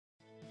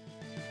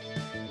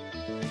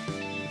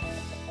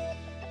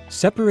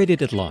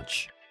Separated at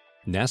launch.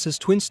 NASA's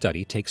twin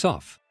study takes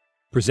off.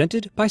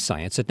 Presented by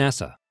Science at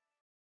NASA.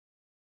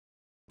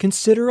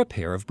 Consider a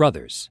pair of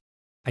brothers,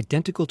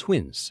 identical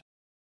twins.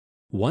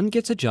 One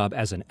gets a job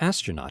as an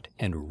astronaut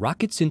and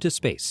rockets into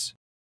space.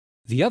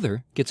 The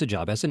other gets a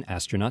job as an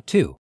astronaut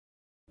too,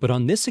 but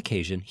on this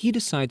occasion he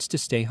decides to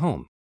stay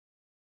home.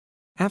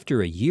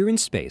 After a year in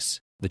space,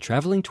 the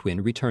traveling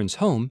twin returns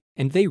home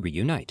and they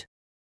reunite.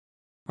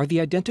 Are the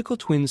identical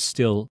twins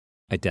still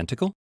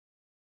identical?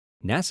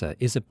 NASA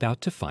is about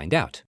to find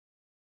out.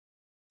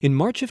 In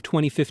March of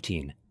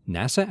 2015,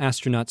 NASA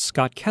astronaut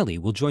Scott Kelly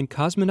will join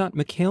cosmonaut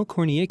Mikhail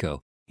Kornienko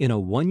in a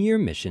one-year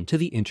mission to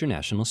the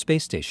International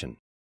Space Station.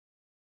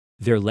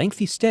 Their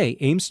lengthy stay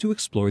aims to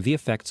explore the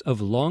effects of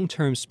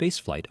long-term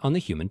spaceflight on the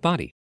human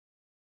body.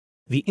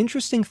 The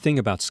interesting thing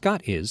about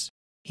Scott is,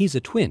 he's a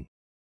twin.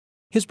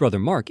 His brother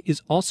Mark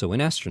is also an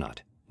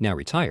astronaut, now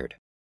retired.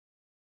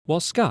 While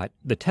Scott,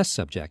 the test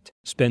subject,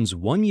 spends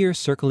 1 year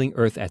circling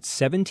Earth at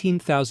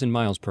 17,000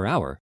 miles per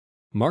hour,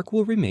 Mark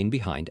will remain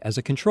behind as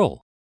a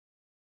control.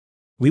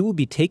 We will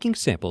be taking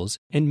samples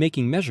and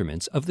making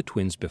measurements of the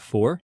twins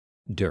before,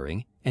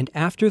 during, and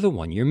after the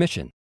one-year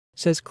mission,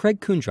 says Craig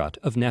Kundrat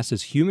of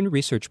NASA's Human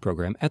Research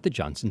Program at the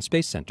Johnson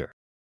Space Center.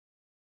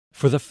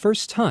 For the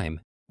first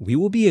time, we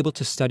will be able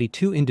to study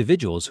two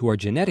individuals who are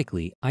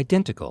genetically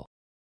identical.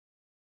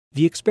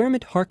 The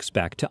experiment harks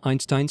back to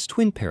Einstein's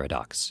twin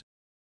paradox,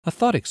 a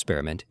thought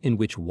experiment in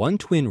which one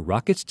twin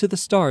rockets to the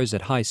stars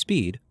at high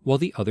speed while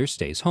the other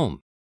stays home.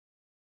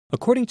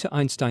 According to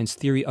Einstein's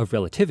theory of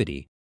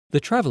relativity,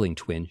 the traveling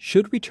twin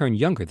should return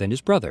younger than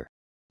his brother.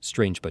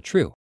 Strange but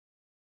true.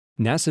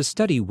 NASA's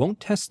study won't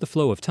test the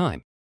flow of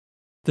time.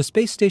 The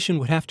space station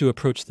would have to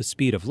approach the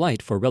speed of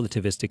light for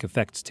relativistic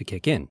effects to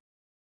kick in.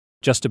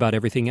 Just about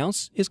everything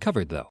else is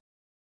covered, though.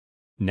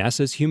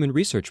 NASA's Human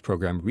Research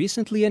Program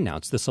recently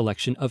announced the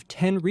selection of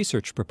 10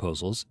 research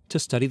proposals to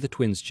study the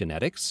twins'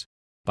 genetics,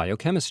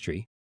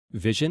 biochemistry,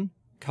 vision,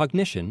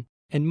 cognition,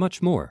 and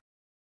much more.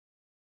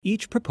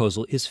 Each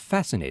proposal is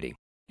fascinating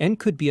and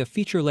could be a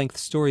feature-length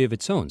story of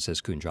its own,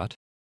 says Kundrat.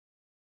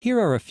 Here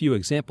are a few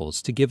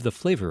examples to give the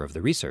flavor of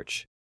the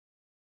research.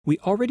 We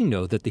already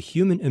know that the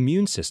human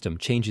immune system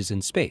changes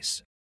in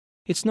space.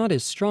 It's not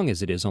as strong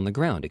as it is on the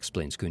ground,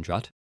 explains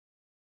Kundrat.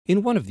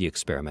 In one of the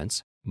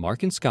experiments,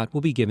 Mark and Scott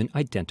will be given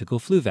identical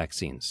flu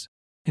vaccines,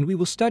 and we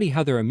will study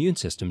how their immune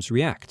systems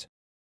react.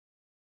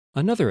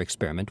 Another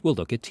experiment will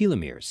look at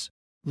telomeres,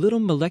 little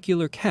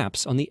molecular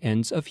caps on the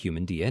ends of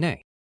human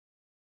DNA.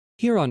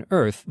 Here on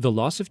Earth, the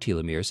loss of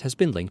telomeres has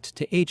been linked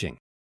to aging.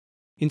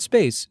 In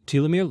space,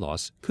 telomere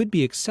loss could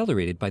be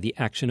accelerated by the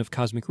action of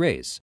cosmic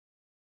rays.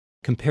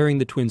 Comparing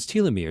the twins'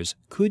 telomeres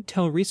could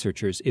tell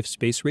researchers if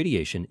space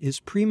radiation is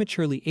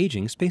prematurely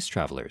aging space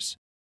travelers.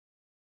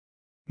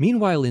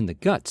 Meanwhile, in the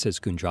gut, says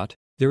Kundrat,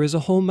 there is a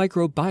whole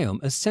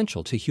microbiome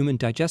essential to human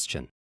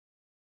digestion.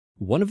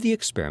 One of the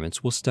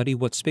experiments will study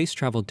what space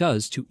travel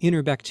does to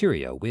inner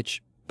bacteria,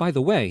 which, by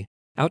the way,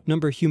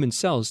 outnumber human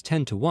cells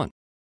 10 to 1.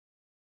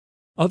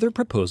 Other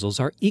proposals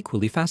are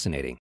equally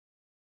fascinating.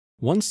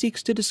 One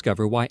seeks to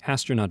discover why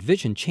astronaut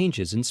vision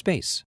changes in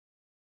space.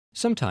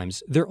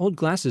 Sometimes their old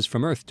glasses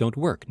from Earth don't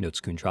work,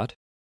 notes Kundrat.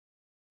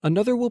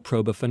 Another will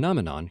probe a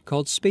phenomenon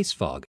called space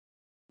fog,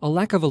 a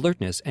lack of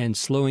alertness and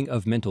slowing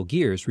of mental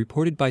gears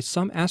reported by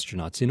some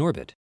astronauts in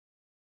orbit.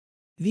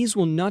 These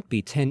will not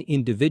be 10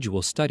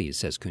 individual studies,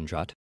 says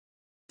Kundrat.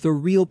 The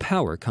real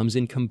power comes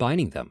in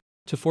combining them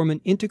to form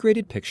an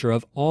integrated picture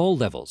of all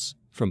levels,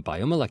 from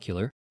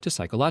biomolecular to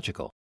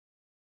psychological.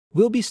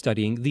 We'll be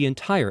studying the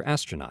entire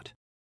astronaut.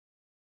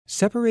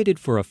 Separated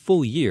for a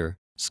full year,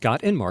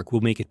 Scott and Mark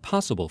will make it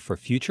possible for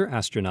future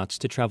astronauts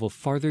to travel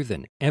farther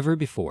than ever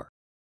before,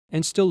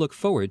 and still look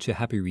forward to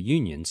happy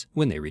reunions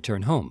when they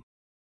return home.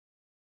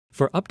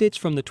 For updates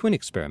from the twin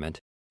experiment,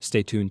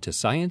 stay tuned to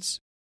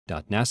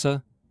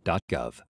science.nasa.gov.